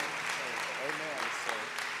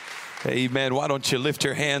Amen. Why don't you lift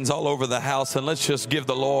your hands all over the house and let's just give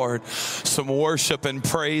the Lord some worship and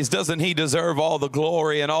praise. Doesn't he deserve all the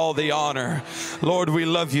glory and all the honor? Lord, we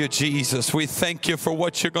love you, Jesus. We thank you for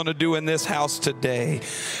what you're going to do in this house today.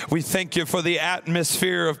 We thank you for the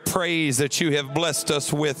atmosphere of praise that you have blessed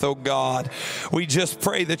us with, oh God. We just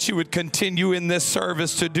pray that you would continue in this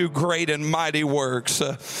service to do great and mighty works.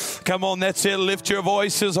 Come on, that's it. Lift your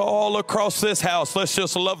voices all across this house. Let's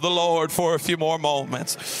just love the Lord for a few more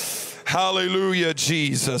moments. Hallelujah,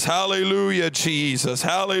 Jesus. Hallelujah, Jesus.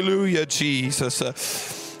 Hallelujah,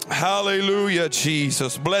 Jesus. Hallelujah,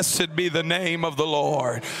 Jesus. Blessed be the name of the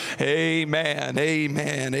Lord. Amen,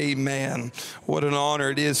 amen, amen. What an honor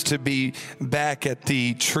it is to be back at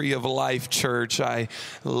the Tree of Life Church. I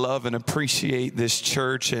love and appreciate this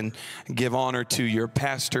church and give honor to your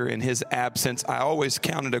pastor in his absence. I always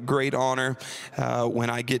count it a great honor when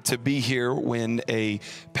I get to be here when a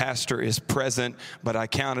pastor is present, but I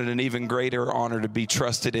count it an even greater honor to be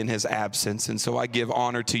trusted in his absence. And so I give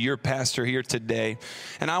honor to your pastor here today.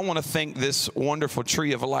 And I want to thank this wonderful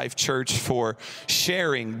Tree of Life Church for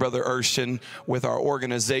sharing Brother Urshan with our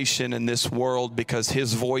organization in this world, because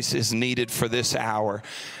his voice is needed for this hour.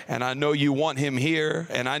 And I know you want him here,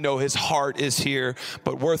 and I know his heart is here,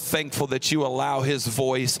 but we're thankful that you allow his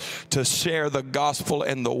voice to share the gospel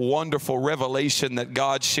and the wonderful revelation that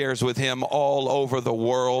God shares with him all over the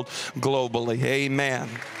world globally. Amen.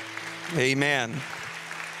 Amen.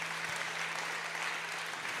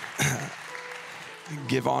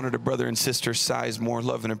 Give honor to brother and sister Sizemore.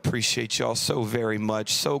 Love and appreciate y'all so very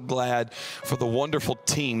much. So glad for the wonderful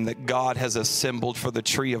team that God has assembled for the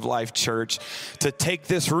Tree of Life Church to take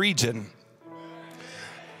this region.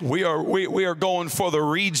 We are going for the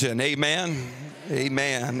region. Amen.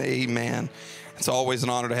 Amen. Amen. It's always an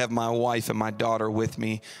honor to have my wife and my daughter with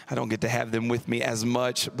me. I don't get to have them with me as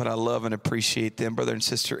much, but I love and appreciate them. Brother and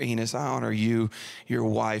Sister Enos, I honor you, your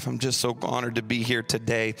wife. I'm just so honored to be here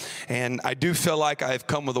today. And I do feel like I've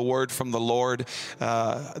come with a word from the Lord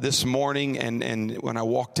this morning. And when I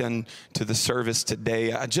walked into the service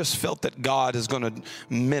today, I just felt that God is going to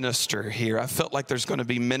minister here. I felt like there's going to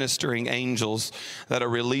be ministering angels that are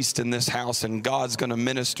released in this house, and God's going to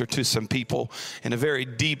minister to some people in a very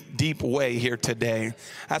deep, deep way here today.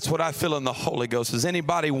 That's what I feel in the Holy Ghost. Is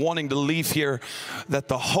anybody wanting to leave here that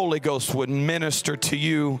the Holy Ghost would minister to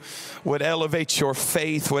you, would elevate your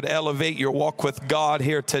faith, would elevate your walk with God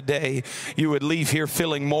here today? You would leave here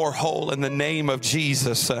feeling more whole in the name of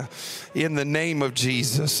Jesus. In the name of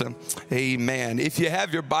Jesus. Amen. If you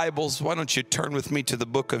have your Bibles, why don't you turn with me to the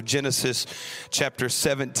book of Genesis chapter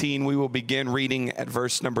 17. We will begin reading at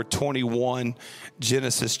verse number 21.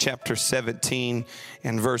 Genesis chapter 17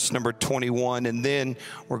 and verse number 21. And then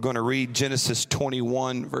we're going to read Genesis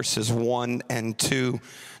 21 verses 1 and 2.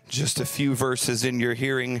 Just a few verses in your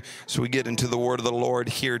hearing as we get into the word of the Lord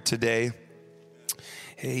here today.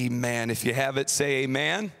 Amen. If you have it, say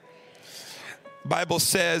amen. Bible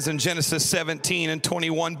says in Genesis 17 and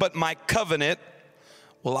 21, but my covenant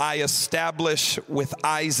will I establish with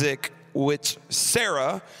Isaac, which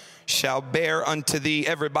Sarah shall bear unto thee.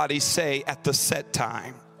 Everybody say, at the set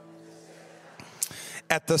time.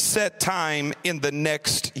 At the set time in the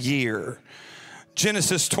next year.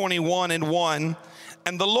 Genesis 21 and 1,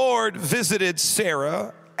 and the Lord visited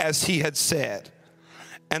Sarah as he had said,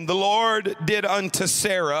 and the Lord did unto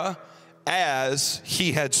Sarah as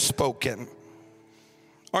he had spoken.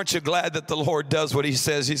 Aren't you glad that the Lord does what he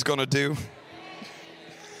says he's going to do?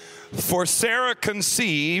 For Sarah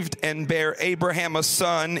conceived and bare Abraham a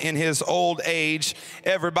son in his old age.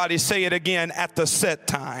 Everybody say it again, at the set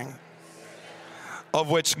time, of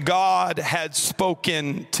which God had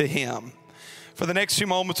spoken to him. For the next few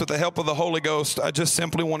moments, with the help of the Holy Ghost, I just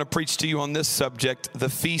simply want to preach to you on this subject, the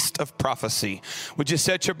Feast of Prophecy. Would you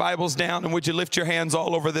set your Bibles down, and would you lift your hands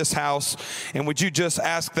all over this house, and would you just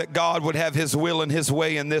ask that God would have his will and his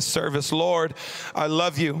way in this service? Lord, I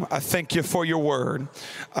love you. I thank you for your word.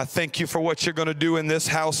 I thank you for what you're going to do in this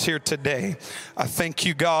house here today. I thank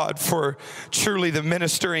you, God, for truly the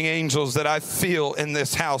ministering angels that I feel in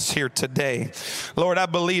this house here today. Lord, I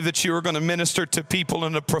believe that you are going to minister to people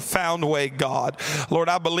in a profound way, God. Lord,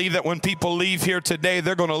 I believe that when people leave here today,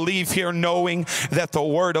 they're going to leave here knowing that the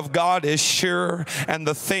word of God is sure and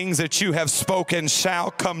the things that you have spoken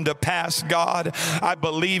shall come to pass, God. I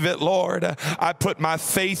believe it, Lord. I put my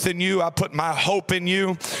faith in you. I put my hope in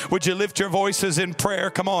you. Would you lift your voices in prayer?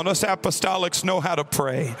 Come on, us apostolics know how to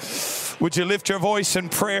pray. Would you lift your voice in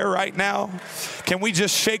prayer right now? Can we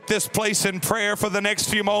just shake this place in prayer for the next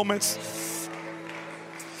few moments?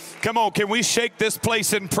 Come on, can we shake this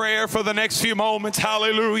place in prayer for the next few moments?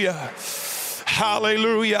 Hallelujah.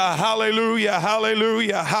 Hallelujah, hallelujah,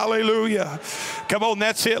 hallelujah, hallelujah. Come on,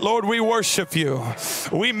 that's it, Lord. We worship you.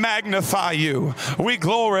 We magnify you. We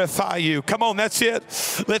glorify you. Come on, that's it.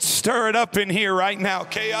 Let's stir it up in here right now.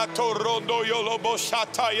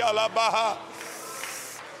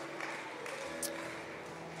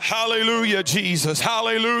 Hallelujah, Jesus.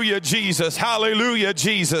 Hallelujah, Jesus. Hallelujah,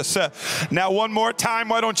 Jesus. Now, one more time,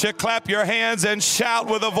 why don't you clap your hands and shout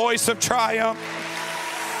with a voice of triumph?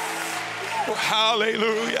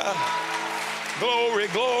 Hallelujah. Glory,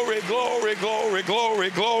 glory, glory, glory, glory,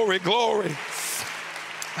 glory, glory.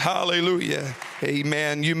 Hallelujah.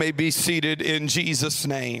 Amen. You may be seated in Jesus'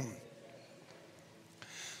 name.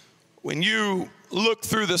 When you look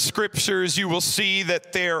through the scriptures, you will see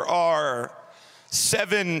that there are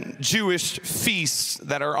 7 Jewish feasts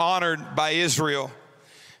that are honored by Israel.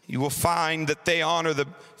 You will find that they honor the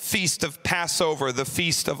feast of Passover, the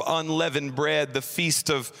feast of unleavened bread, the feast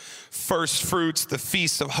of first fruits, the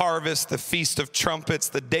feast of harvest, the feast of trumpets,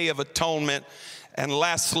 the day of atonement, and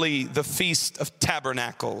lastly, the feast of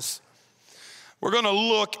tabernacles. We're going to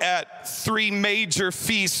look at 3 major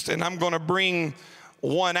feasts, and I'm going to bring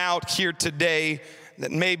one out here today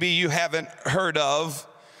that maybe you haven't heard of.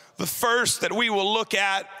 The first that we will look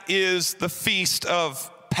at is the feast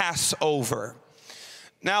of Passover.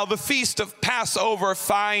 Now, the feast of Passover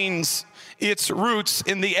finds its roots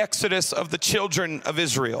in the exodus of the children of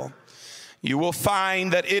Israel. You will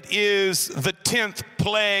find that it is the 10th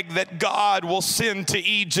plague that God will send to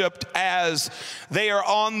Egypt as they are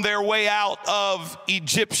on their way out of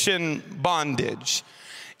Egyptian bondage.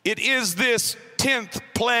 It is this 10th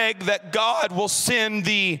plague that God will send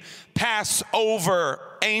the Passover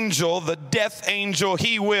angel, the death angel.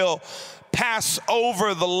 He will pass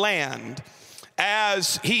over the land.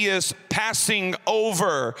 As he is passing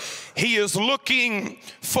over, he is looking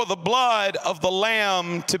for the blood of the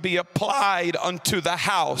lamb to be applied unto the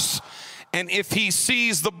house. And if he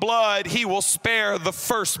sees the blood, he will spare the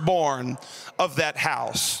firstborn of that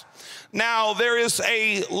house. Now, there is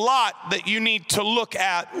a lot that you need to look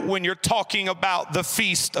at when you're talking about the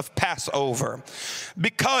feast of Passover,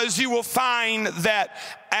 because you will find that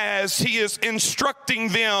as he is instructing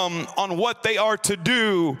them on what they are to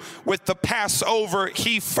do with the Passover,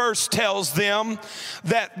 he first tells them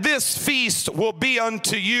that this feast will be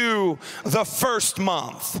unto you the first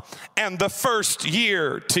month and the first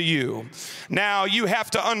year to you. Now, you have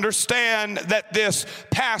to understand that this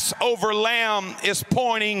Passover lamb is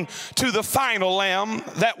pointing to the final lamb,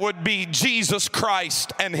 that would be Jesus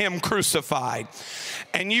Christ and him crucified.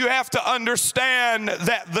 And you have to understand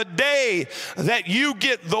that the day that you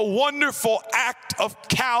get the wonderful act of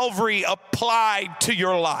Calvary applied to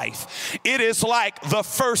your life, it is like the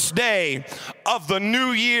first day of the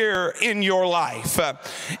new year in your life.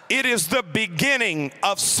 It is the beginning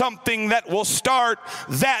of something that will start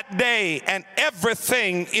that day, and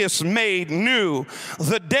everything is made new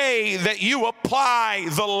the day that you apply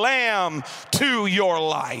the Lamb to your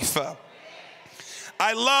life.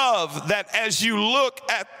 I love that as you look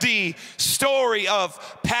at the story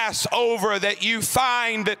of Passover, that you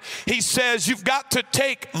find that he says you've got to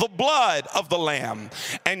take the blood of the lamb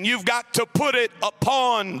and you've got to put it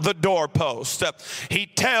upon the doorpost. He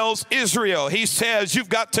tells Israel, he says you've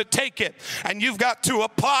got to take it and you've got to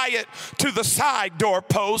apply it to the side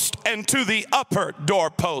doorpost and to the upper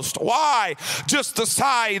doorpost. Why just the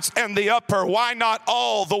sides and the upper? Why not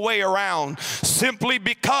all the way around? Simply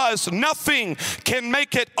because nothing can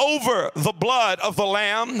make it over the blood of the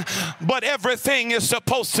lamb, but everything is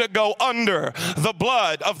supposed to go under the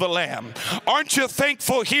blood of the lamb. Aren't you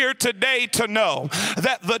thankful here today to know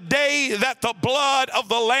that the day that the blood of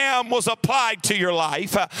the lamb was applied to your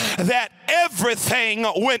life, that everything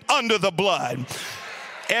went under the blood?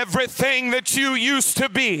 Everything that you used to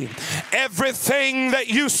be, everything that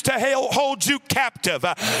used to hold you captive,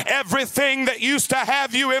 everything that used to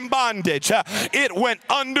have you in bondage, it went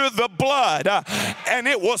under the blood and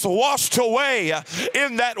it was washed away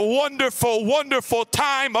in that wonderful, wonderful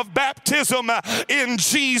time of baptism in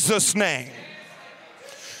Jesus' name.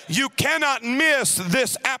 You cannot miss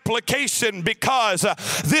this application, because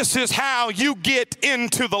this is how you get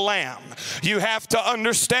into the Lamb. You have to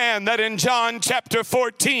understand that in John chapter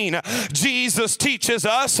 14, Jesus teaches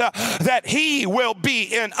us that he will be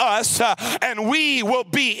in us and we will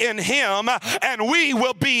be in him and we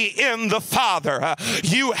will be in the Father.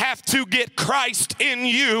 You have to get Christ in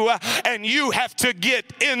you and you have to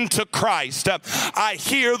get into Christ. I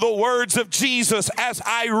hear the words of Jesus as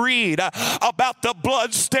I read about the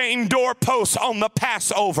bloodstained blood-stained doorpost on the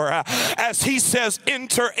Passover, as he says,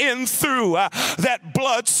 enter in through that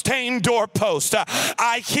blood-stained doorpost,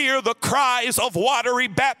 I hear the cries of watery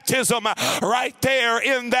baptism right there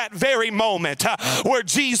in that very moment where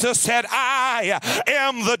Jesus said, I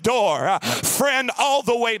am the door. Friend, all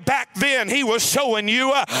the way back then, he was showing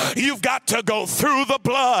you, you've got to go through the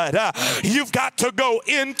blood. You've got to go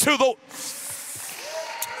into the...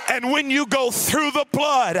 And when you go through the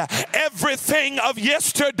blood, everything of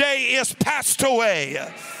yesterday is passed away.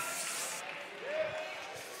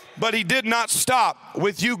 But he did not stop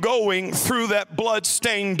with you going through that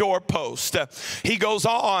blood-stained doorpost. He goes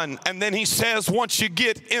on, and then he says, once you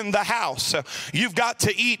get in the house, you've got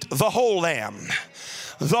to eat the whole lamb.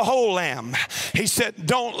 The whole lamb. He said,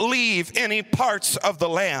 don't leave any parts of the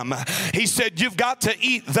lamb. He said, you've got to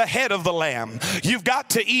eat the head of the lamb. You've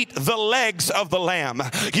got to eat the legs of the lamb.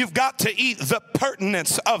 You've got to eat the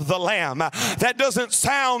pertinence of the lamb. That doesn't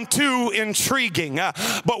sound too intriguing,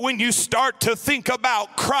 but when you start to think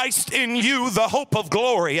about Christ in you, the hope of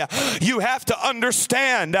glory, you have to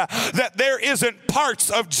understand that there isn't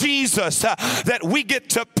parts of Jesus that we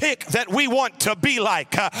get to pick that we want to be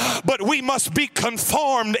like, but we must be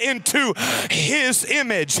conformed into his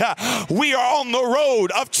image. We are on the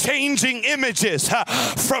road of changing images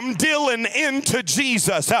from Dillon into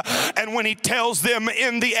Jesus. And when he tells them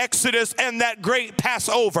in the Exodus and that great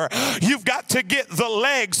Passover, you've got to get the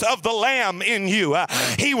legs of the lamb in you.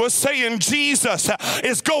 He was saying Jesus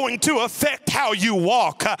is going to affect how you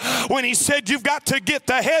walk. When he said you've got to get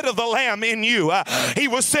the head of the lamb in you, he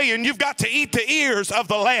was saying you've got to eat the ears of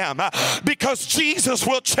the lamb, because Jesus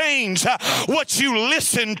will change what you listen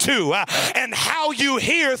to and how you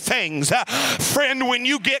hear things. Friend, when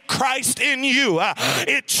you get Christ in you,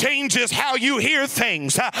 it changes how you hear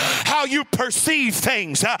things, how you perceive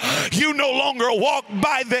things. You no longer walk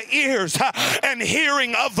by the ears and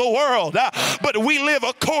hearing of the world, but we live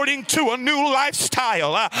according to a new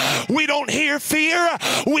lifestyle. We don't hear fear,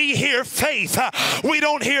 we hear faith. We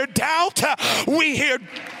don't hear doubt, we hear...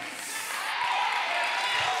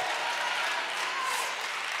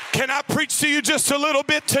 Can I preach to you just a little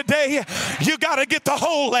bit today? You got to get the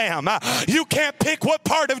whole lamb. You can't pick what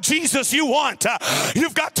part of Jesus you want.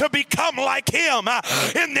 You've got to become like him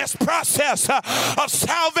in this process of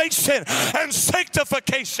salvation and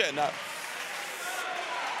sanctification.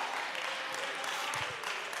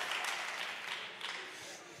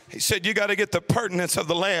 He said you got to get the pertinence of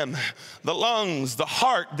the lamb, the lungs, the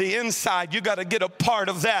heart, the inside. You got to get a part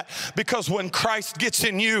of that, because when Christ gets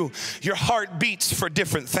in you, your heart beats for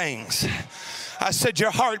different things. I said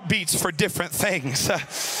your heart beats for different things.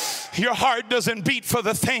 Your heart doesn't beat for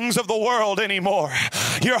the things of the world anymore.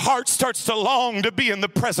 Your heart starts to long to be in the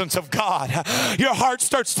presence of God. Your heart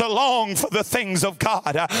starts to long for the things of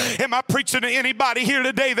God. Am I preaching to anybody here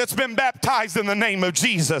today that's been baptized in the name of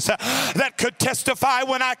Jesus that could testify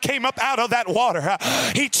when I came up out of that water,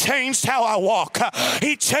 he changed how I walk.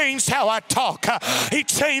 He changed how I talk. He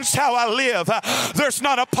changed how I live. There's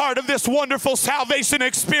not a part of this wonderful salvation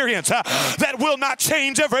experience that will not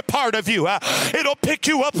change every part of you. It'll pick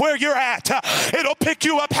you up where you're at. It'll pick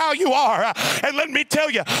you up how you are. And let me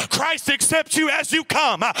tell you, Christ accepts you as you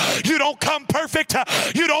come. You don't come perfect.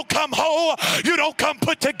 You don't come whole. You don't come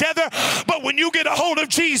put together. But when you get a hold of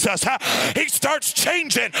Jesus, he starts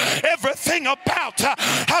changing everything about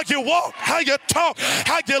how you walk, how you talk,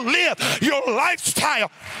 how you live, your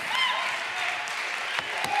lifestyle.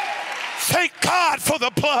 Thank God for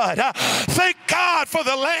the blood. Thank God for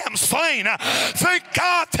the lamb slain. Thank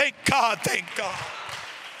God, thank God, thank God.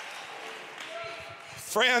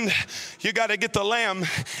 Friend, you got to get the lamb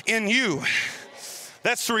in you.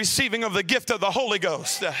 That's the receiving of the gift of the Holy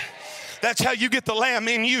Ghost. That's how you get the lamb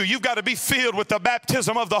in you. You've got to be filled with the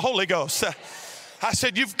baptism of the Holy Ghost. I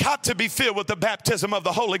said, you've got to be filled with the baptism of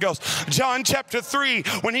the Holy Ghost. John chapter 3,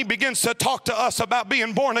 when he begins to talk to us about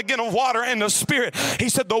being born again of water and the Spirit, he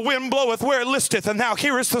said, the wind bloweth where it listeth, and thou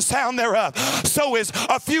hearest the sound thereof. So is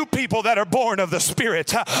a few people that are born of the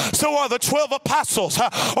Spirit. So are the 12 apostles,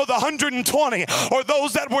 or the 120, or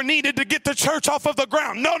those that were needed to get the church off of the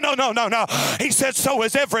ground. No. He said, so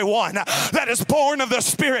is everyone that is born of the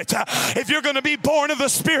Spirit. If you're going to be born of the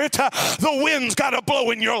Spirit, the wind's got to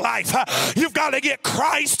blow in your life. You've got to get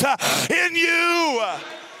Christ in you.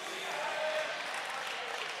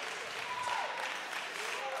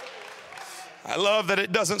 I love that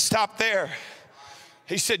it doesn't stop there.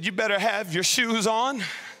 He said, you better have your shoes on.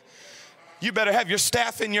 You better have your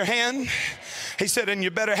staff in your hand. He said, and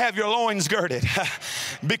you better have your loins girded.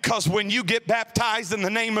 Because when you get baptized in the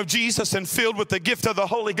name of Jesus and filled with the gift of the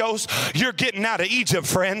Holy Ghost, you're getting out of Egypt,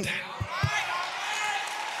 friend.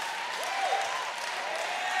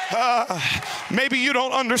 Maybe you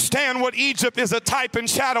don't understand what Egypt is a type and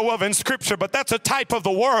shadow of in Scripture, but that's a type of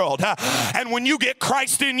the world. And when you get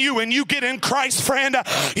Christ in you and you get in Christ, friend,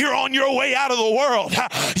 you're on your way out of the world.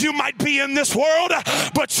 You might be in this world,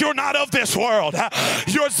 but you're not of this world.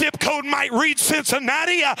 Your zip code might read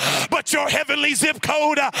Cincinnati, but your heavenly zip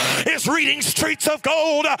code is reading streets of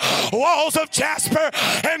gold, walls of jasper,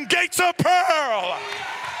 and gates of pearl.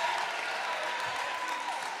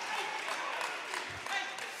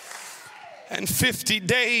 And 50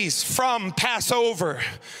 days from Passover,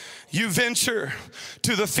 you venture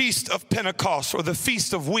to the Feast of Pentecost, or the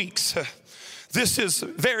Feast of Weeks. This is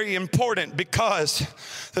very important because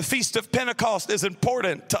the Feast of Pentecost is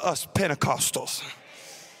important to us Pentecostals.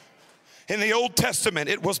 In the Old Testament,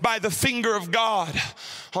 it was by the finger of God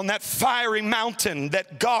on that fiery mountain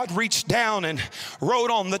that God reached down and wrote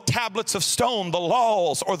on the tablets of stone the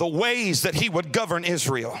laws or the ways that he would govern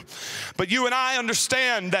Israel. But you and I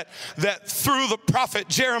understand that through the prophet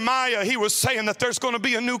Jeremiah, he was saying that there's going to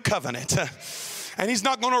be a new covenant. And he's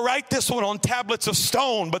not going to write this one on tablets of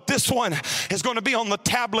stone, but this one is going to be on the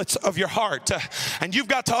tablets of your heart. And you've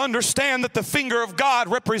got to understand that the finger of God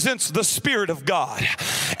represents the Spirit of God.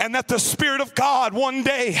 And that the Spirit of God, one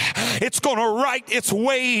day, it's going to write its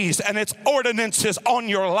ways and its ordinances on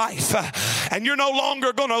your life. And you're no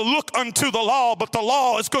longer going to look unto the law, but the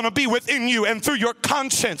law is going to be within you. And through your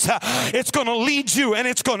conscience, it's going to lead you and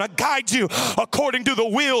it's going to guide you according to the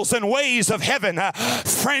wills and ways of heaven.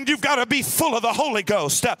 Friend, you've got to be full of the Holy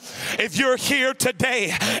Ghost. If you're here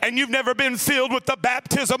today and you've never been filled with the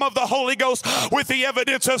baptism of the Holy Ghost with the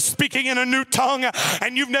evidence of speaking in a new tongue,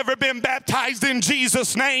 and you've never been baptized in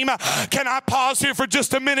Jesus' name, can I pause here for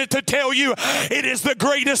just a minute to tell you it is the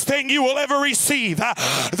greatest thing you will ever receive.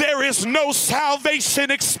 There is no salvation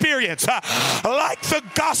experience like the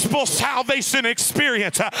gospel salvation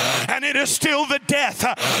experience, and it is still the death,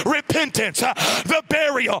 repentance, the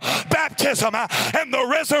burial, baptism, and the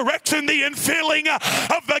resurrection, the infilling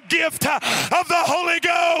of the gift of the Holy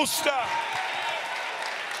Ghost.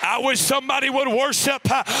 I wish somebody would worship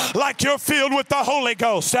like you're filled with the Holy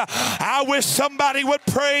Ghost. I wish somebody would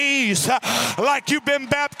praise like you've been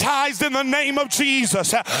baptized in the name of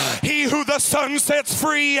Jesus. He who the Son sets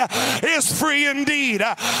free is free indeed.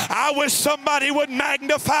 I wish somebody would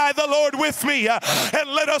magnify the Lord with me and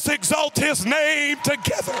let us exalt his name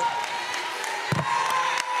together.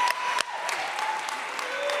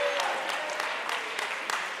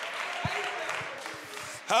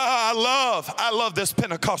 I love this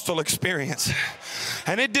Pentecostal experience.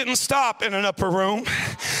 And it didn't stop in an upper room.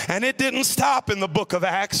 And it didn't stop in the book of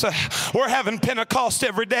Acts. We're having Pentecost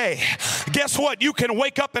every day. Guess what? You can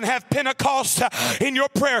wake up and have Pentecost in your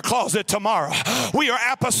prayer closet tomorrow. We are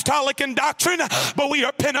apostolic in doctrine, but we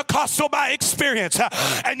are Pentecostal by experience.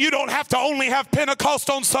 And you don't have to only have Pentecost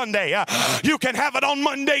on Sunday. You can have it on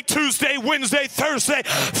Monday, Tuesday, Wednesday, Thursday,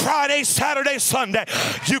 Friday, Saturday, Sunday.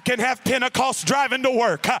 You can have Pentecost driving to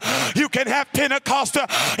work. You can have Pentecost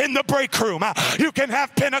in the break room. You can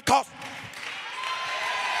have Pentecost.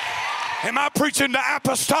 Am I preaching to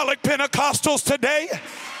apostolic Pentecostals today?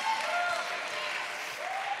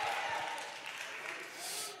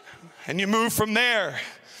 And you move from there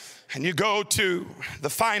and you go to the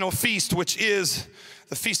final feast, which is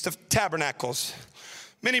the Feast of Tabernacles.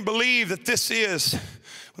 Many believe that this is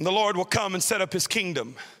when the Lord will come and set up his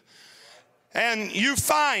kingdom. And you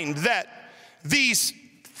find that these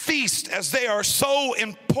feasts, as they are so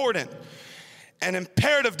important and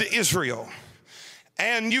imperative to Israel,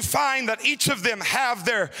 and you find that each of them have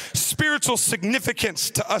their spiritual significance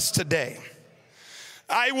to us today.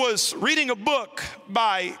 I was reading a book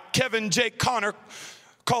by Kevin J. Conner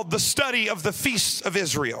called The Study of the Feasts of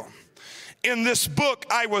Israel. In this book,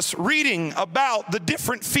 I was reading about the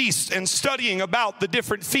different feasts and studying about the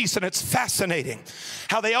different feasts, and it's fascinating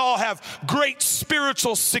how they all have great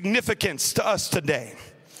spiritual significance to us today.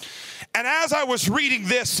 And as I was reading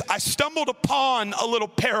this, I stumbled upon a little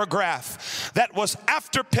paragraph that was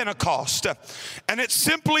after Pentecost. And it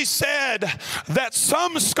simply said that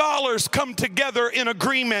some scholars come together in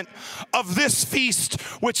agreement of this feast,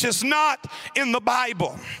 which is not in the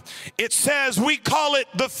Bible. It says we call it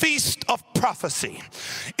the Feast of Prophecy.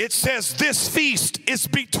 It says this feast is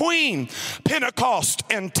between Pentecost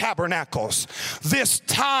and Tabernacles. This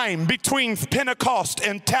time between Pentecost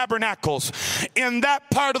and Tabernacles in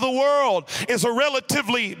that part of the world is a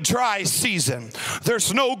relatively dry season.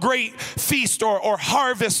 There's no great feast feast or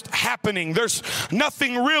harvest happening. There's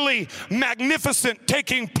nothing really magnificent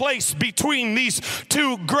taking place between these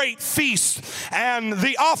two great feasts. And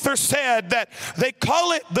the author said that they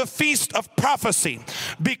call it the Feast of Prophecy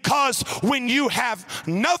because when you have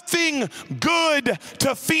nothing good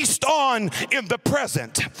to feast on in the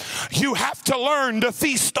present, you have to learn to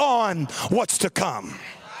feast on what's to come.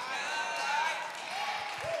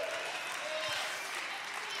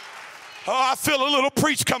 Oh, I feel a little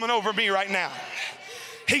preach coming over me right now.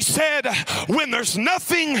 He said, when there's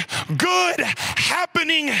nothing good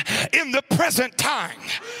happening in the present time,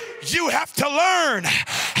 you have to learn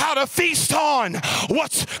how to feast on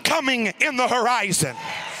what's coming in the horizon.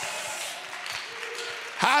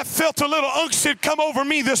 I felt a little unction come over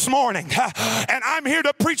me this morning, and I'm here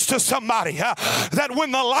to preach to somebody that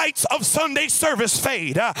when the lights of Sunday service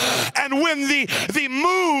fade and when the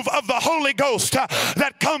move of the Holy Ghost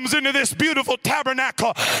that comes into this beautiful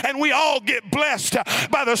tabernacle and we all get blessed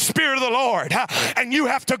by the Spirit of the Lord, and you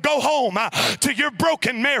have to go home to your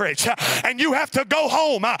broken marriage, and you have to go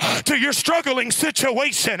home to your struggling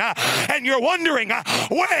situation, and you're wondering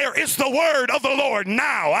where is the word of the Lord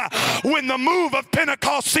now when the move of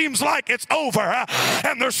Pentecost seems like it's over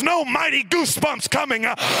and there's no mighty goosebumps coming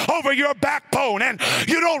over your backbone, and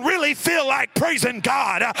you don't really feel like praising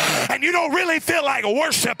God, and you don't really feel like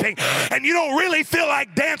worshiping, and you don't really feel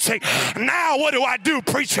like dancing. Now what do I do,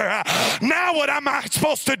 preacher? Now what am I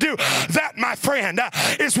supposed to do? That, my friend,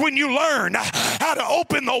 is when you learn how to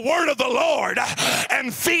open the word of the Lord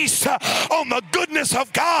and feast on the goodness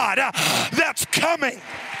of God that's coming.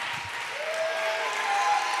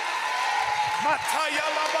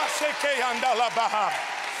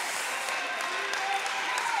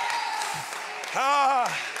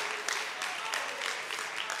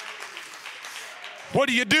 What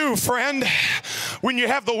do you do, friend, when you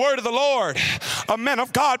have the word of the Lord? A man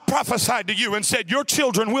of God prophesied to you and said, your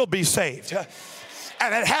children will be saved.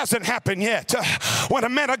 And it hasn't happened yet. When a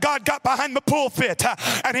man of God got behind the pulpit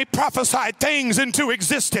and he prophesied things into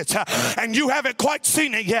existence and you haven't quite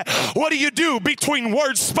seen it yet, what do you do between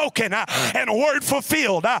words spoken and word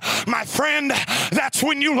fulfilled? My friend, that's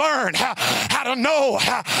when you learn how to know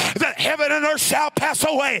that heaven and earth shall pass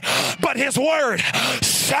away, but his word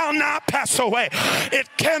shall not pass away. It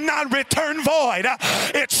cannot return void.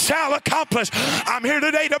 It shall accomplish. I'm here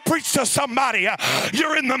today to preach to somebody.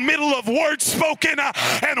 You're in the middle of word spoken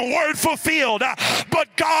and word fulfilled, but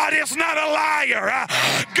God is not a liar.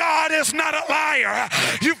 God is not a liar.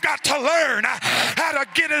 You've got to learn how to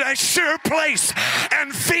get in a sure place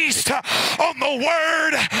and feast on the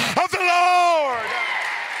word of the Lord.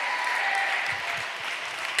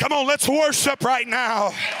 Come on, let's worship right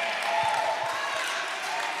now.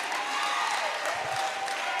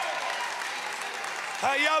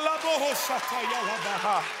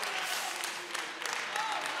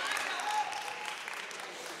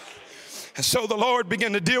 And so the Lord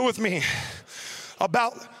began to deal with me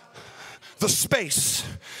about the space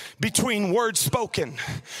between word spoken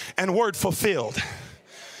and word fulfilled.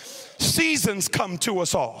 Seasons come to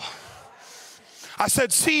us all. I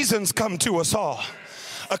said seasons come to us all.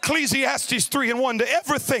 Ecclesiastes 3:1, to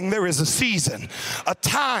everything there is a season, a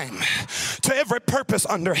time to every purpose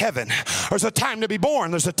under heaven. There's a time to be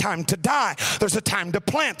born. There's a time to die. There's a time to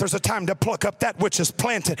plant. There's a time to pluck up that which is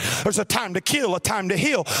planted. There's a time to kill, a time to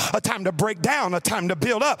heal, a time to break down, a time to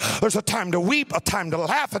build up. There's a time to weep, a time to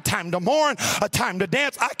laugh, a time to mourn, a time to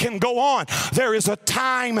dance. I can go on. There is a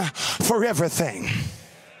time for everything.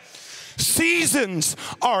 Seasons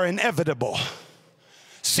are inevitable.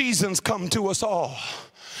 Seasons come to us all.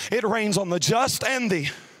 It rains on the just and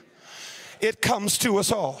it comes to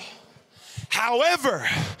us all. However,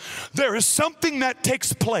 there is something that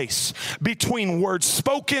takes place between word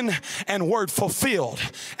spoken and word fulfilled,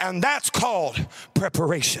 and that's called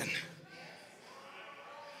preparation.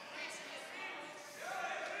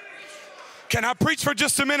 Can I preach for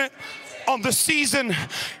just a minute? On the season,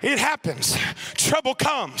 it happens. Trouble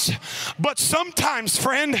comes. But sometimes,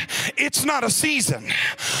 friend, it's not a season.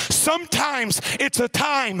 Sometimes it's a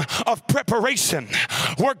time of preparation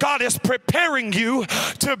where God is preparing you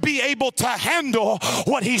to be able to handle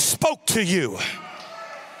what He spoke to you.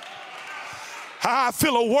 I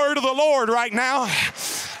feel a word of the Lord right now.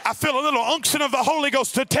 I feel a little unction of the Holy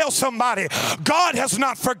Ghost to tell somebody, God has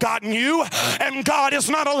not forgotten you, and God is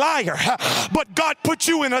not a liar. But God put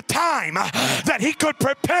you in a time that he could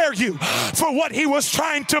prepare you for what he was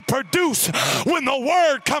trying to produce when the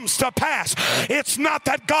word comes to pass. It's not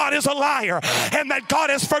that God is a liar and that God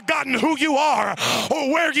has forgotten who you are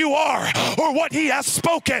or where you are or what he has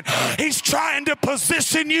spoken. He's trying to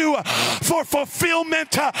position you for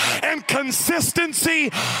fulfillment and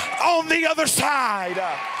consistency on the other side.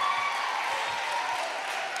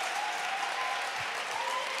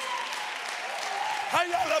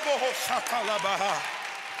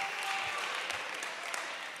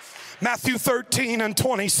 Matthew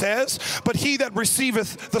 13:20 says, but he that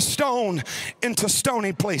receiveth the stone into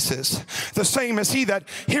stony places, the same as he that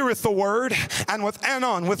heareth the word, and with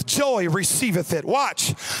anon, with joy receiveth it.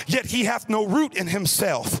 Watch, yet he hath no root in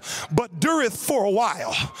himself, but dureth for a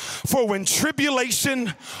while. For when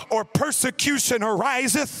tribulation or persecution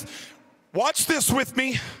ariseth, watch this with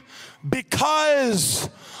me, because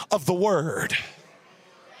of the word.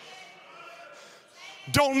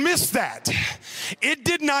 Don't miss that. It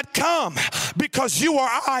did not come because you or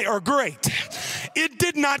I are great. It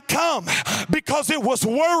did not come because it was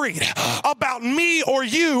worried about me or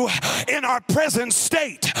you in our present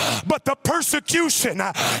state. But the persecution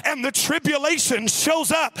and the tribulation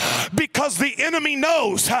shows up because the enemy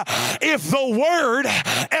knows if the word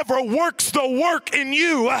ever works the work in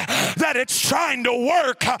you that it's trying to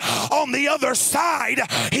work on the other side,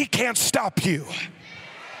 he can't stop you.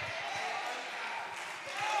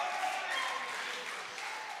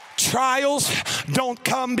 Trials don't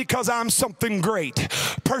come because I'm something great.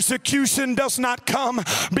 Persecution does not come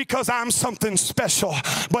because I'm something special.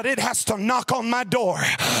 But it has to knock on my door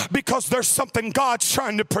because there's something God's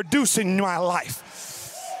trying to produce in my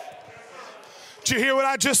life. Did you hear what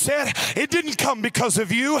I just said? It didn't come because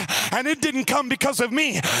of you, and it didn't come because of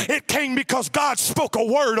me. It came because God spoke a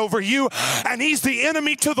word over you, and he's the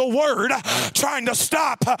enemy to the word, trying to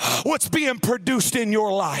stop what's being produced in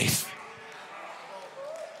your life.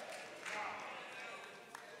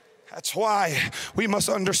 That's why we must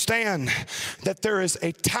understand that there is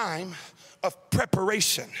a time of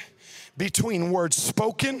preparation between word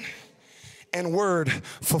spoken and word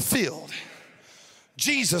fulfilled.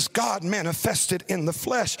 Jesus, God manifested in the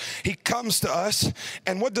flesh. He comes to us,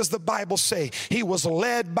 and what does the Bible say? He was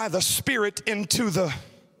led by the Spirit into the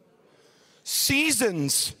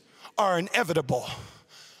seasons are inevitable,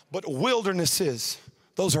 but wildernesses,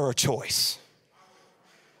 those are a choice.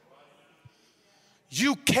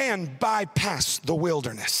 You can bypass the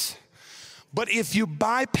wilderness. But if you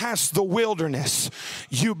bypass the wilderness,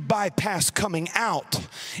 you bypass coming out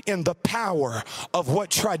in the power of what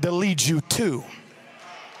tried to lead you to.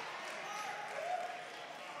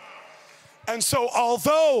 And so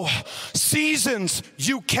although seasons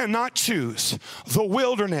you cannot choose, the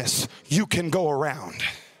wilderness you can go around.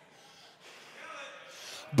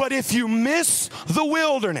 But if you miss the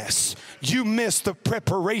wilderness, you miss the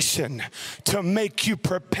preparation to make you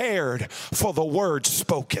prepared for the word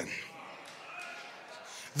spoken.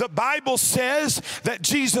 The Bible says that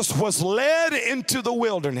Jesus was led into the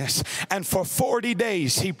wilderness, and for 40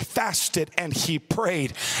 days he fasted and he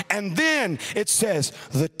prayed. And then it says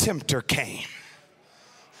the tempter came.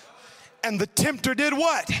 And the tempter did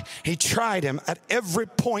what? He tried him at every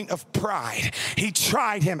point of pride. He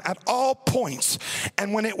tried him at all points.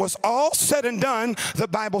 And when it was all said and done, the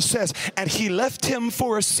Bible says, and he left him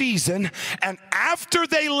for a season. And after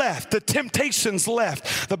they left, the temptations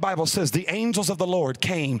left, the Bible says the angels of the Lord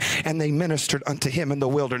came and they ministered unto him in the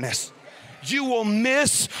wilderness. You will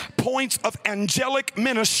miss points of angelic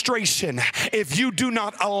ministration if you do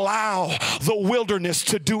not allow the wilderness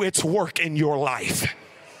to do its work in your life.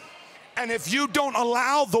 And if you don't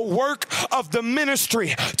allow the work of the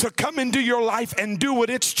ministry to come into your life and do what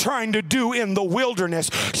it's trying to do in the wilderness,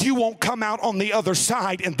 you won't come out on the other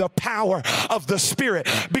side in the power of the Spirit,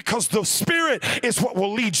 because the Spirit is what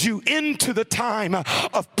will lead you into the time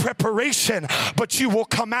of preparation, but you will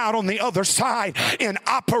come out on the other side in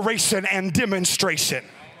operation and demonstration.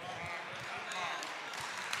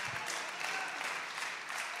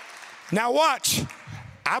 Now watch.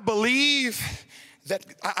 I believe that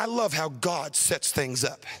I love how God sets things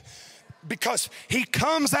up, because he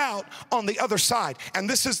comes out on the other side. And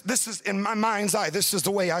this is in my mind's eye, this is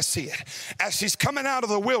the way I see it. As he's coming out of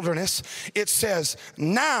the wilderness, it says,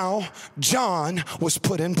 now John was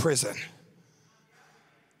put in prison.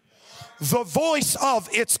 The voice of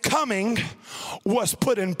its coming was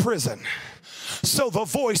put in prison, so the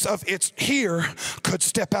voice of its here could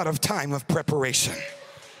step out of time of preparation.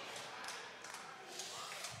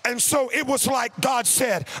 And so it was like God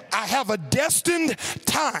said, I have a destined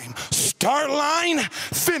time, start line,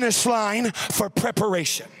 finish line for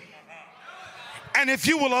preparation. And if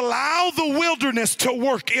you will allow the wilderness to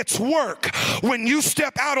work its work, when you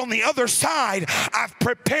step out on the other side, I've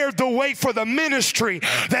prepared the way for the ministry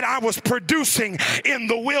that I was producing in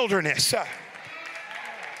the wilderness.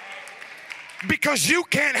 Because you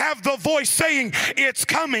can't have the voice saying it's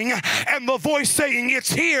coming and the voice saying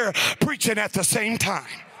it's here preaching at the same time.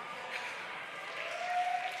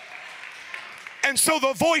 And so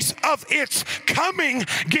the voice of its coming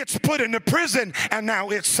gets put into prison, and now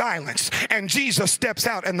it's silenced. And Jesus steps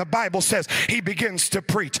out, and the Bible says he begins to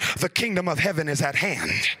preach, the kingdom of heaven is at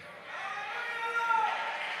hand.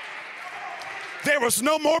 There was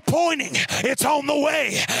no more pointing. It's on the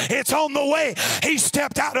way. It's on the way. He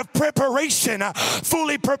stepped out of preparation,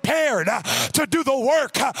 fully prepared to do the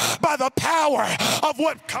work by the power of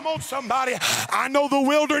what? Come on, somebody. I know the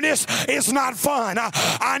wilderness is not fun.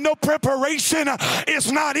 I know preparation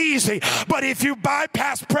is not easy. But if you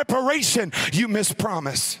bypass preparation, you miss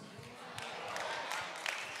promise.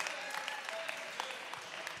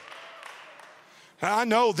 I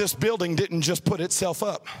know this building didn't just put itself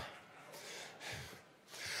up.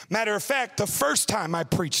 Matter of fact, the first time I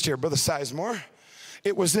preached here, Brother Sizemore,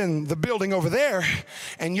 it was in the building over there,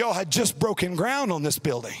 and y'all had just broken ground on this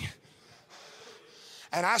building.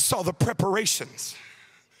 And I saw the preparations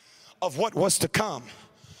of what was to come,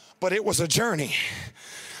 but it was a journey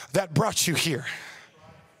that brought you here.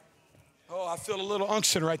 Oh, I feel a little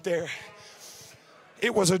unction right there.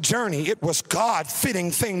 It was a journey. It was God fitting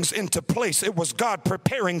things into place. It was God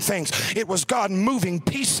preparing things. It was God moving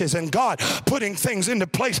pieces and God putting things into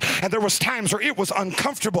place. And there was times where it was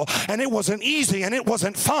uncomfortable and it wasn't easy and it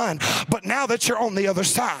wasn't fun. But now that you're on the other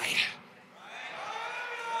side,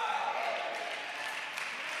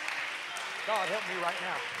 God help me right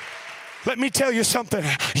now. Let me tell you something.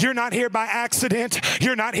 You're not here by accident.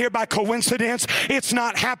 You're not here by coincidence. It's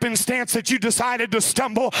not happenstance that you decided to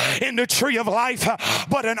stumble in the tree of life.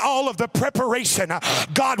 But in all of the preparation,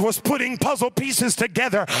 God was putting puzzle pieces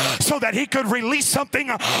together so that he could release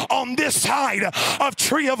something on this side of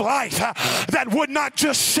tree of life that would not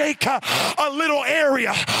just shake a little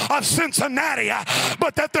area of Cincinnati,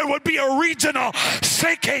 but that there would be a regional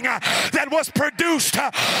shaking that was produced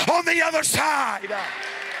on the other side.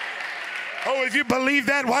 Oh, if you believe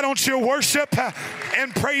that, why don't you worship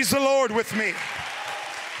and praise the Lord with me?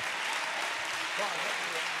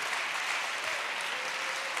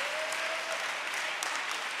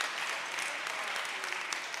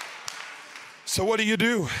 So what do you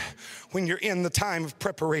do when you're in the time of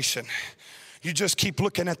preparation? You just keep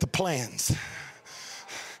looking at the plans.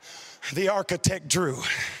 The architect drew.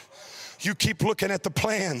 You keep looking at the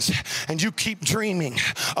plans and you keep dreaming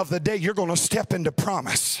of the day you're going to step into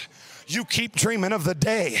promise. You keep dreaming of the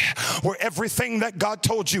day where everything that God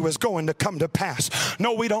told you is going to come to pass.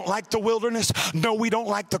 No, we don't like the wilderness. No, we don't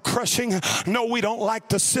like the crushing. No, we don't like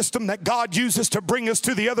the system that God uses to bring us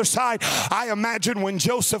to the other side. I imagine when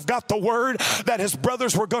Joseph got the word that his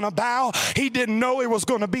brothers were going to bow, he didn't know it was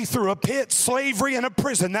going to be through a pit, slavery, and a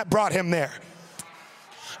prison that brought him there.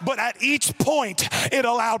 But at each point, it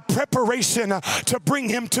allowed preparation to bring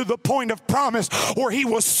him to the point of promise where he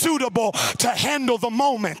was suitable to handle the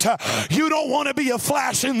moment. You don't want to be a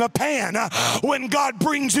flash in the pan when God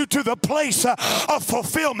brings you to the place of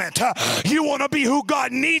fulfillment. You want to be who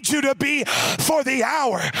God needs you to be for the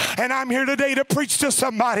hour. And I'm here today to preach to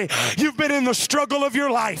somebody. You've been in the struggle of your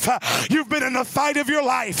life. You've been in the fight of your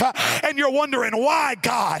life. And you're wondering, why,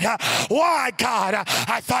 God? Why, God?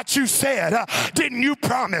 I thought you said, didn't you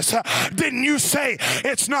promise? Didn't you say?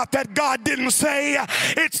 It's not that God didn't say,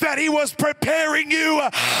 it's that he was preparing you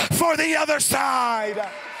for the other side.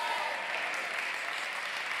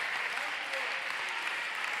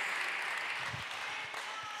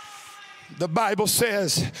 The Bible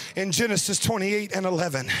says in Genesis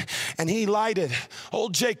 28:11, and he lighted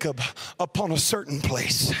old Jacob upon a certain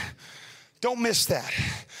place. Don't miss that.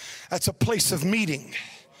 That's a place of meeting.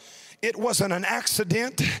 It wasn't an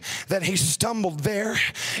accident that he stumbled there.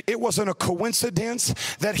 It wasn't a coincidence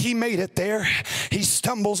that he made it there. He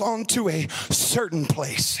stumbles onto a certain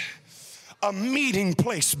place, a meeting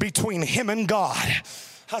place between him and God.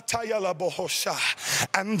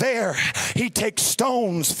 and there he takes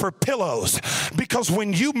stones for pillows. Because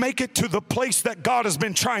when you make it to the place that God has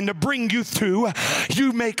been trying to bring you through,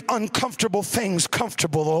 you make uncomfortable things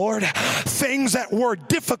comfortable, Lord. Things that were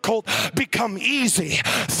difficult become easy.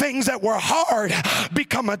 Things that were hard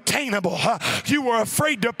become attainable. You were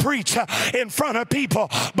afraid to preach in front of people,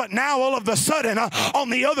 but now all of a sudden on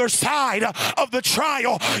the other side of the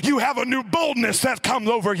trial, you have a new boldness that comes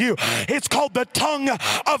over you. It's called the tongue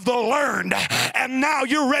of the learned, and now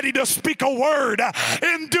you're ready to speak a word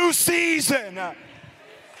in due season.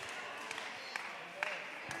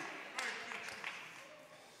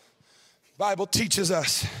 Bible teaches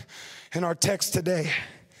us in our text today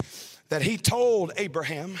that he told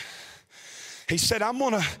Abraham, he said, I'm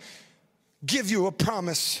going to give you a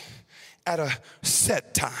promise at a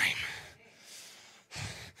set time.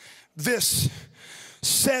 This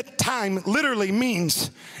set time literally means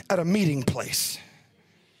at a meeting place.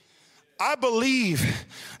 I believe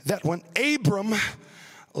that when Abram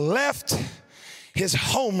left his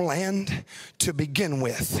homeland to begin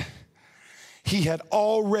with, he had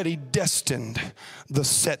already destined the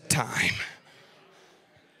set time.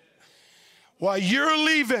 While you're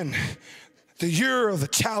leaving the year of the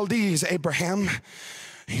Chaldees, Abraham,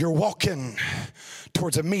 you're walking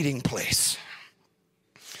towards a meeting place.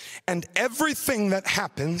 And everything that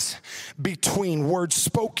happens between word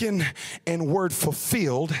spoken and word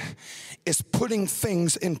fulfilled is putting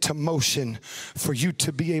things into motion for you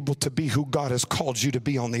to be able to be who God has called you to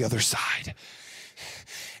be on the other side.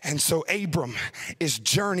 And so Abram is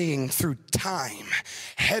journeying through time,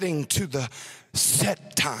 heading to the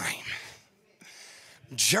set time.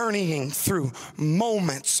 Journeying through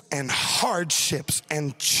moments and hardships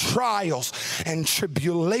and trials and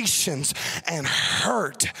tribulations and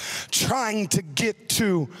hurt, trying to get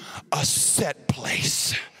to a set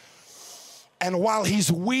place. And while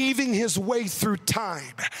he's weaving his way through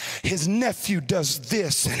time, his nephew does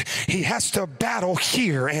this, and he has to battle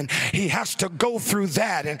here, and he has to go through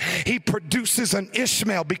that, and he produces an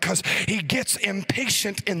Ishmael because he gets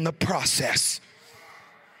impatient in the process.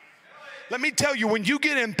 Let me tell you, when you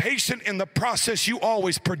get impatient in the process, you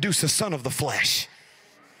always produce a son of the flesh.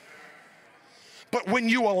 But when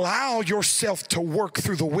you allow yourself to work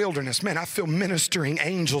through the wilderness, man, I feel ministering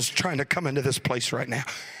angels trying to come into this place right now.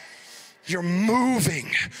 You're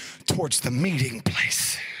moving towards the meeting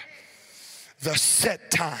place, the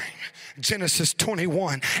set time. Genesis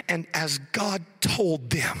 21, and as God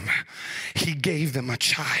told them, he gave them a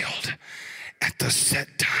child at the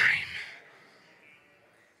set time.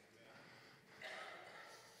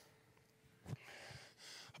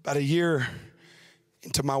 About a year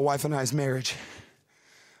into my wife and I's marriage,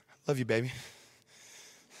 love you, baby,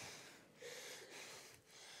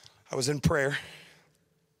 I was in prayer.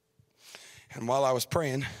 And while I was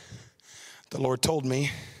praying, the Lord told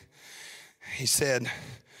me, he said,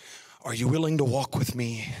 are you willing to walk with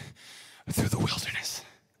me through the wilderness?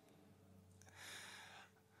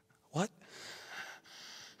 What?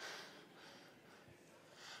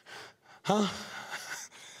 Huh?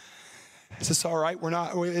 Is this all right?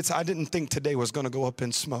 I didn't think today was going to go up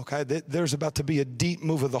in smoke. There's about to be a deep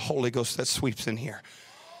move of the Holy Ghost that sweeps in here.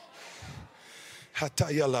 I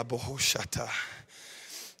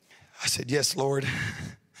said, yes, Lord,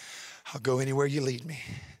 I'll go anywhere you lead me.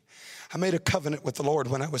 I made a covenant with the Lord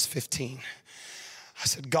when I was 15. I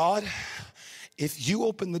said, God, if you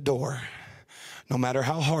open the door, no matter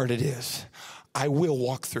how hard it is, I will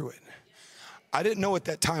walk through it. I didn't know at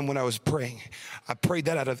that time when I was praying. I prayed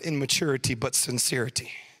that out of immaturity but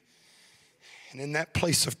sincerity. And in that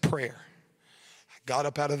place of prayer, I got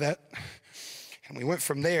up out of that, and we went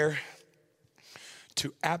from there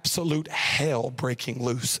to absolute hell breaking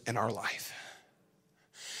loose in our life.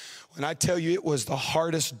 When I tell you it was the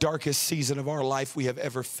hardest, darkest season of our life we have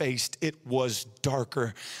ever faced, it was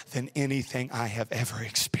darker than anything I have ever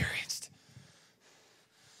experienced.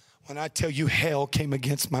 When I tell you hell came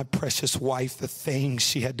against my precious wife, the things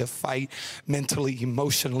she had to fight mentally,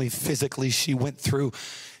 emotionally, physically, she went through.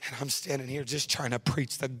 And I'm standing here just trying to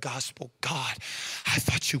preach the gospel. God, I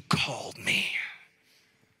thought you called me.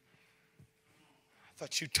 I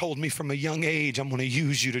thought you told me from a young age, I'm going to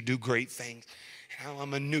use you to do great things. Now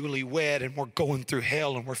I'm a newlywed, and we're going through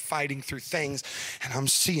hell, and we're fighting through things, and I'm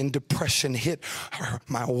seeing depression hit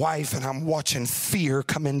my wife, and I'm watching fear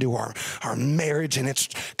come into our marriage, and it's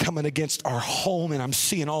coming against our home, and I'm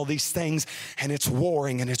seeing all these things, and it's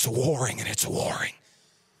warring, and it's warring, and it's warring.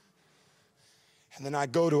 And then I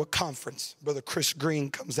go to a conference. Brother Chris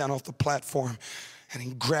Green comes down off the platform, and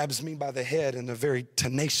he grabs me by the head in a very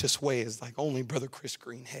tenacious way, as like only Brother Chris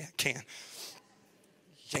Green can.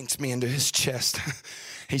 yanks me into his chest.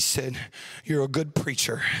 He said, you're a good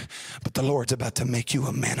preacher, but the Lord's about to make you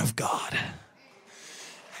a man of God.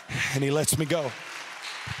 And he lets me go.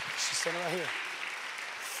 She's standing right here.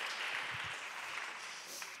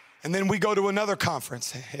 And then we go to another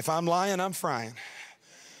conference. If I'm lying, I'm frying.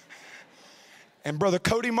 And Brother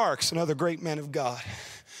Cody Marks, another great man of God,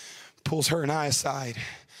 pulls her and I aside.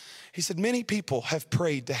 He said, many people have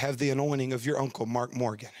prayed to have the anointing of your uncle, Mark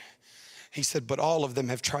Morgan. He said, but all of them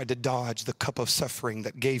have tried to dodge the cup of suffering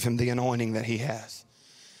that gave him the anointing that he has.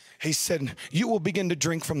 He said, you will begin to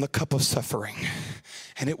drink from the cup of suffering,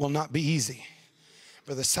 and it will not be easy.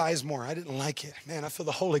 Brother Sizemore, I didn't like it. Man, I feel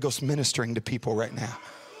the Holy Ghost ministering to people right now.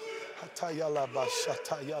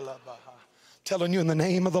 Telling you in the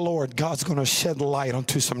name of the Lord, God's going to shed light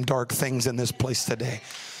onto some dark things in this place today.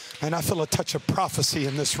 And I feel a touch of prophecy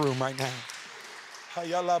in this room right now. I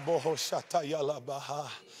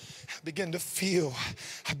begin to feel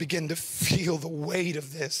the weight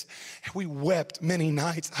of this. We wept many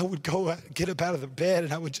nights. I would get up out of the bed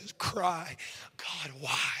and I would just cry, God,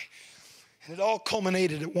 why? And it all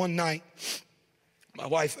culminated at one night. My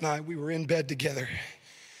wife and I, we were in bed together,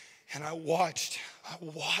 and I watched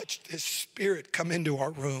this spirit come into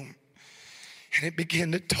our room, and it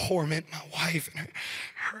began to torment my wife. And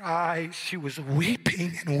her eyes, she was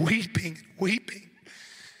weeping and weeping and weeping.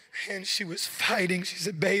 And she was fighting. She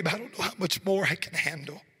said, babe, I don't know how much more I can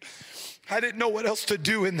handle. I didn't know what else to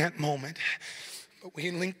do in that moment. But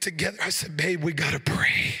we linked together. I said, babe, we got to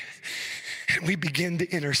pray. And we began to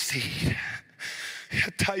intercede.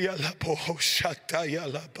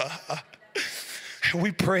 And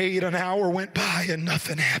we prayed. An hour went by and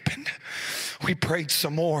nothing happened. We prayed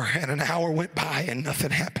some more, and an hour went by and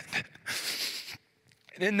nothing happened.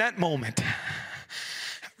 And in that moment,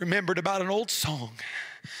 I remembered about an old song.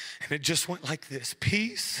 And it just went like this.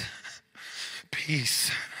 Peace,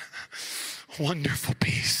 peace, wonderful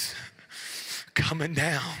peace coming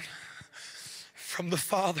down from the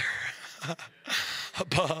Father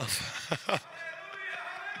above.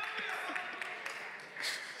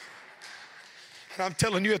 And I'm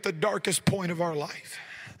telling you, at the darkest point of our life,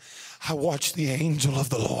 I watched the angel of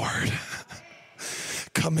the Lord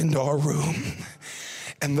come into our room,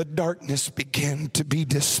 and the darkness began to be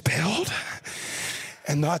dispelled.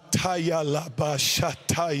 And Ataya laba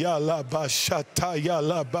shataya laba shataya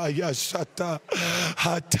laba yashata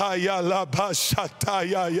Ataya laba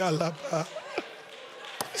shataya yalaba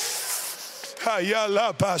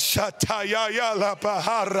Ayalaba shataya yalaba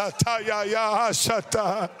harataya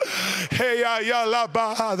yashata Hey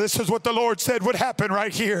ayalaba. This is what the Lord said would happen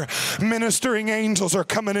right here. Ministering angels are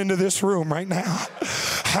coming into this room right now.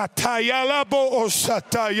 Hataya labo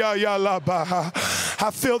oshataya yalaba.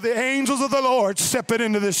 I feel the angels of the Lord stepping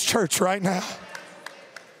into this church right now.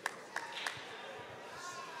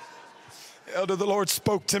 The elder of the Lord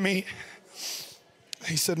spoke to me.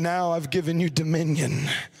 He said, now I've given you dominion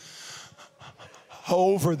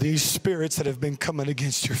over these spirits that have been coming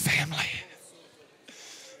against your family.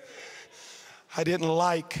 I didn't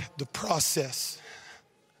like the process,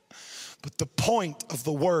 but the point of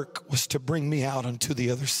the work was to bring me out onto the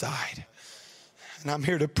other side. And I'm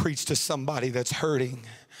here to preach to somebody that's hurting.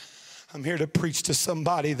 I'm here to preach to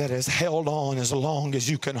somebody that has held on as long as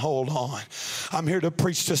you can hold on. I'm here to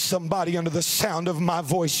preach to somebody under the sound of my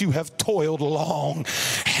voice. You have toiled long,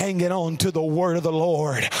 hanging on to the word of the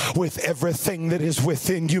Lord with everything that is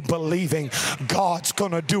within you, believing God's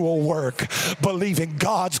going to do a work, believing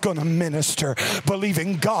God's going to minister,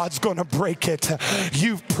 believing God's going to break it.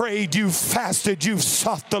 You've prayed, you've fasted, you've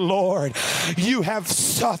sought the Lord. You have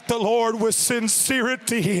sought the Lord with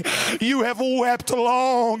sincerity. You have wept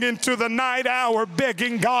long into the night hour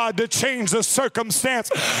begging God to change the circumstance,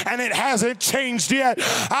 and it hasn't changed yet.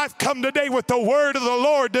 I've come today with the word of the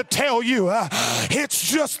Lord to tell you it's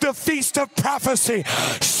just the feast of prophecy,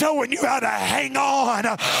 showing you how to hang on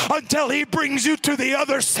until he brings you to the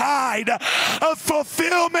other side of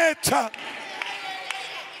fulfillment.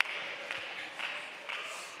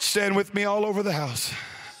 Stand with me all over the house.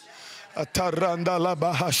 Ataranda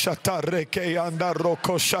labaha shatareke anda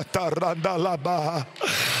roko shataranda labaha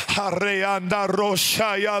hareanda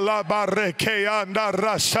roshaya labareke anda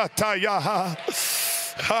rashataya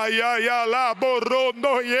ayaya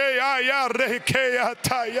laborondo ye aya reke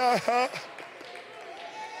ataya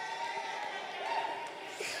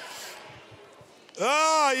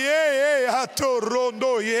ye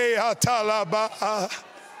atorondo ye atalaba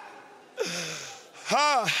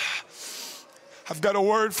I've got a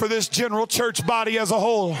word for this general church body as a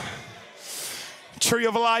whole. Tree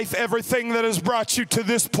of life, everything that has brought you to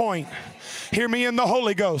this point. Hear me in the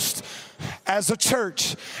Holy Ghost. As a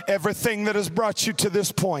church, everything that has brought you to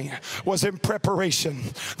this point was in preparation.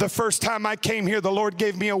 The first time I came here, the Lord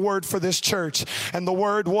gave me a word for this church, and the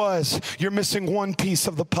word was, you're missing one piece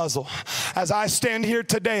of the puzzle. As I stand here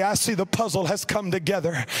today, I see the puzzle has come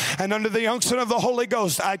together, and under the unction of the Holy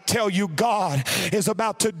Ghost, I tell you, God is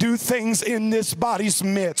about to do things in this body's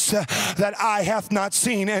midst that eye hath not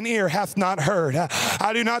seen and ear hath not heard.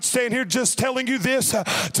 I do not stand here just telling you this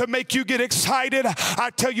to make you get excited. I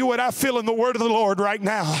tell you what I feel in the word of the Lord right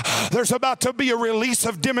now. There's about to be a release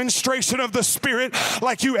of demonstration of the Spirit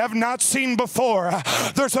like you have not seen before.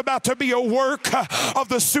 There's about to be a work of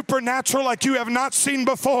the supernatural like you have not seen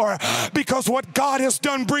before, because what God has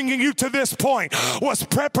done bringing you to this point was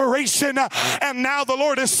preparation, and now the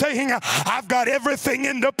Lord is saying, I've got everything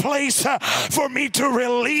into place for me to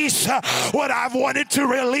release what I've wanted to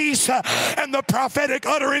release, and the prophetic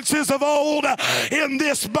utterances of old in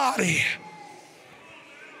this body.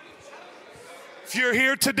 If you're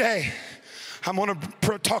here today, I'm going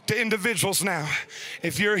to talk to individuals now.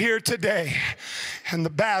 If you're here today and the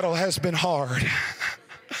battle has been hard,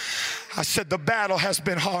 I said the battle has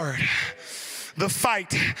been hard. The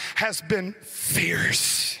fight has been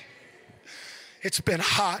fierce. It's been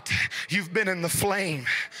hot. You've been in the flame.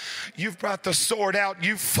 You've brought the sword out.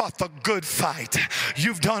 You've fought the good fight.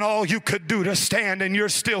 You've done all you could do to stand, and you're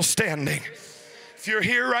still standing. If you're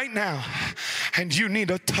here right now and you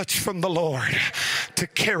need a touch from the Lord to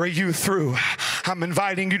carry you through, I'm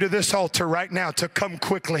inviting you to this altar right now to come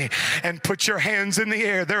quickly and put your hands in the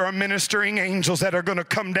air. There are ministering angels that are going to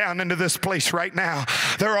come down into this place right now.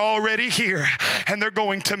 They're already here, and they're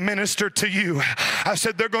going to minister to you. I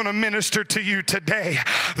said they're going to minister to you today.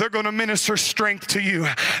 They're going to minister strength to you.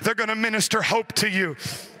 They're going to minister hope to you.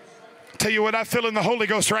 Tell you what I feel in the Holy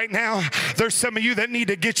Ghost right now. There's some of you that need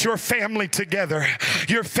to get your family together.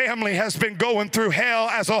 Your family has been going through hell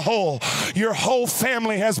as a whole. Your whole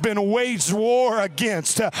family has been waged war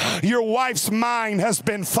against. Your wife's mind has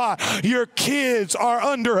been fought. Your kids are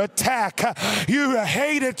under attack. You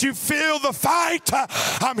hate it. You feel the fight.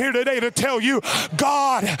 I'm here today to tell you,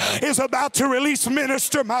 God is about to release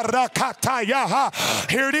Minister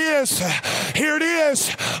Marakatayaha. Here it is. Here it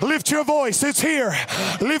is. Lift your voice. It's here.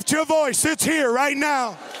 Lift your voice. It's here right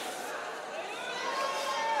now.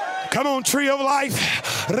 Come on, Tree of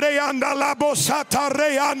Life. Reyanda la bosata,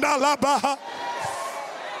 reyanda la baha.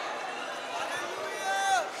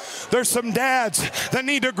 There's some dads that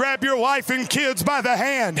need to grab your wife and kids by the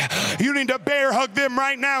hand. You need to bear hug them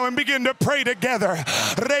right now and begin to pray together.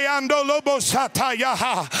 Reyando lobo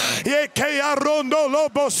satayaha. Yeke arondo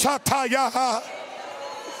lobo satayaha.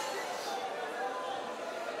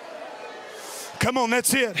 Come on,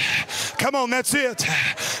 that's it. Come on, that's it.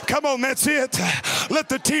 Come on, that's it. Let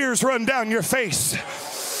the tears run down your face.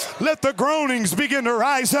 Let the groanings begin to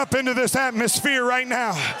rise up into this atmosphere right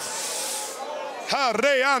now.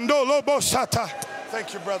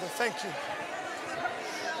 Thank you, brother. Thank you.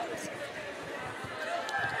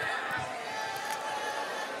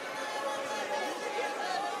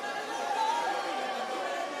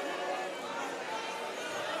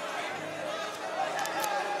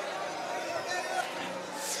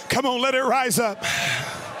 Come on, let it rise up.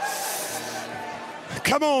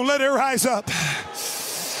 Come on, let it rise up.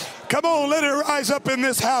 Come on, let it rise up in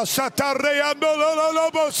this house.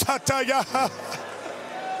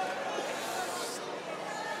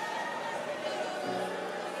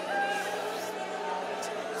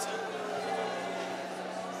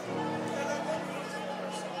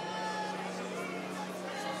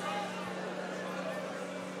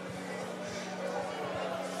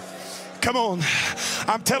 Come on.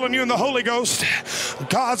 I'm telling you in the Holy Ghost,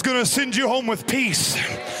 God's going to send you home with peace.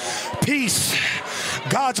 Peace.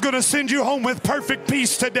 God's going to send you home with perfect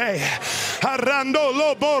peace today. Harando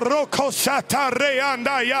lobo roko shata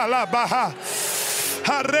reanda yala baha.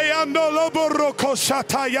 Hareando lobo roko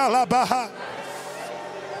shata yala baha.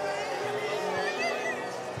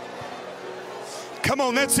 Come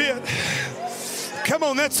on, that's it. Come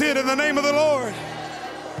on, that's it in the name of the Lord.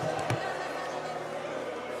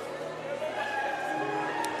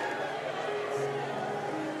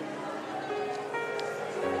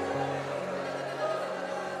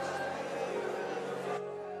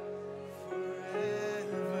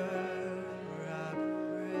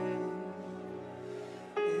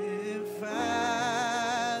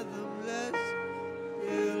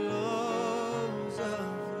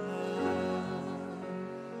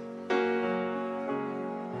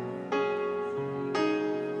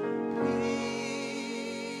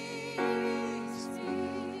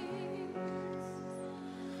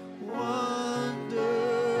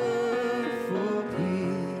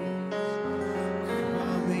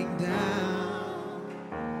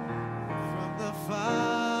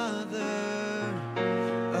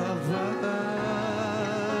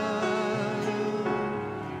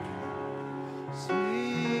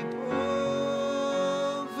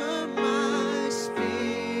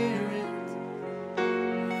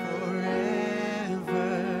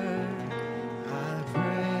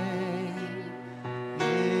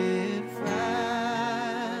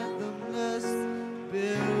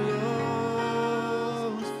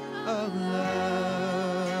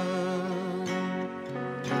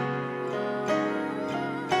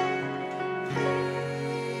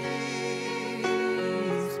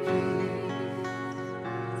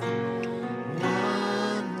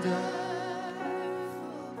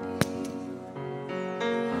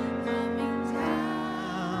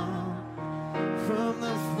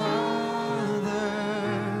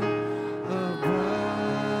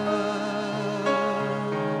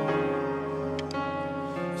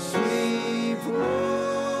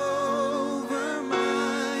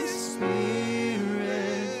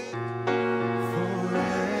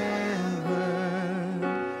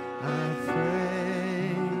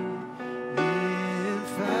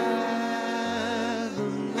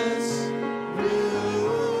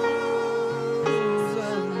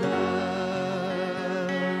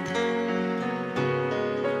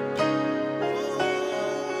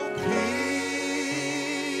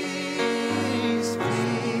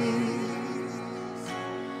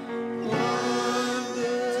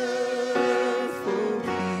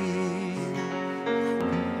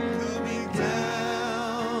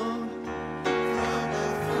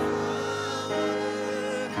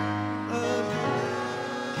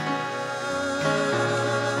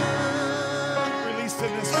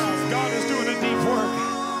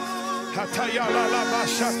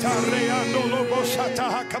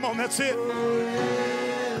 Come on, that's it.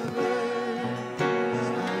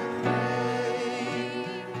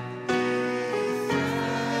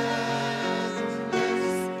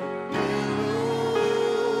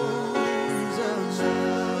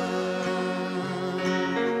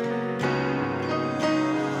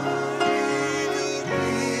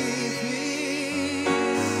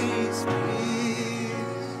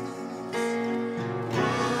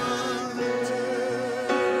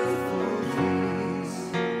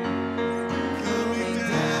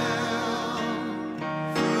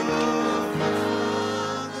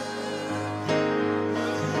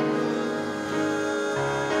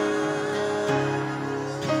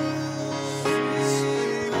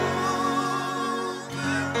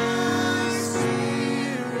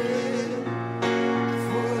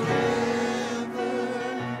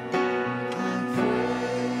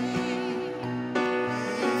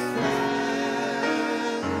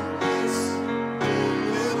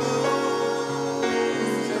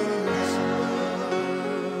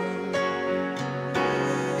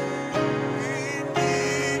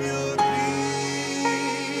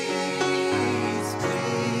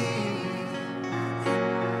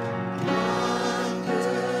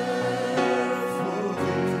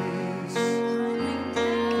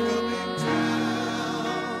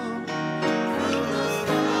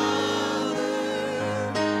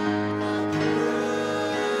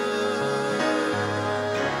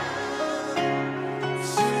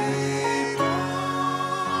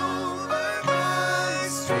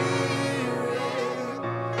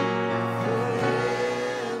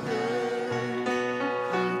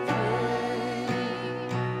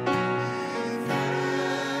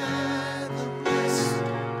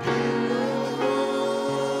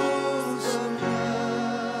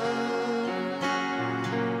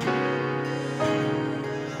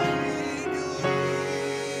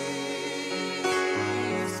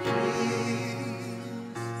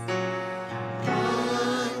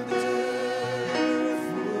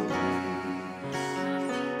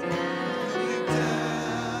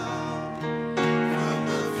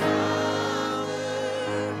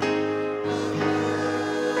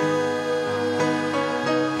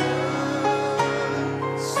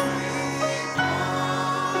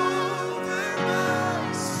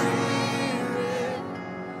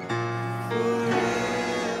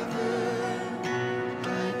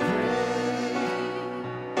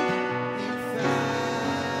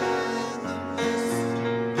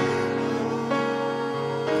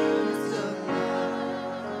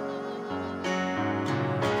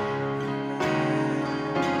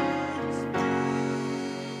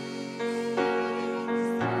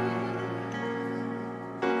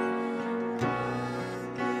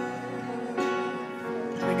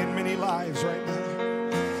 Lives right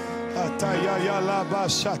now.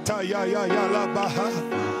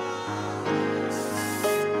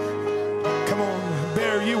 Come on,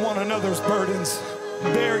 bear ye one another's burdens.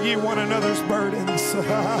 Bear ye one another's burdens.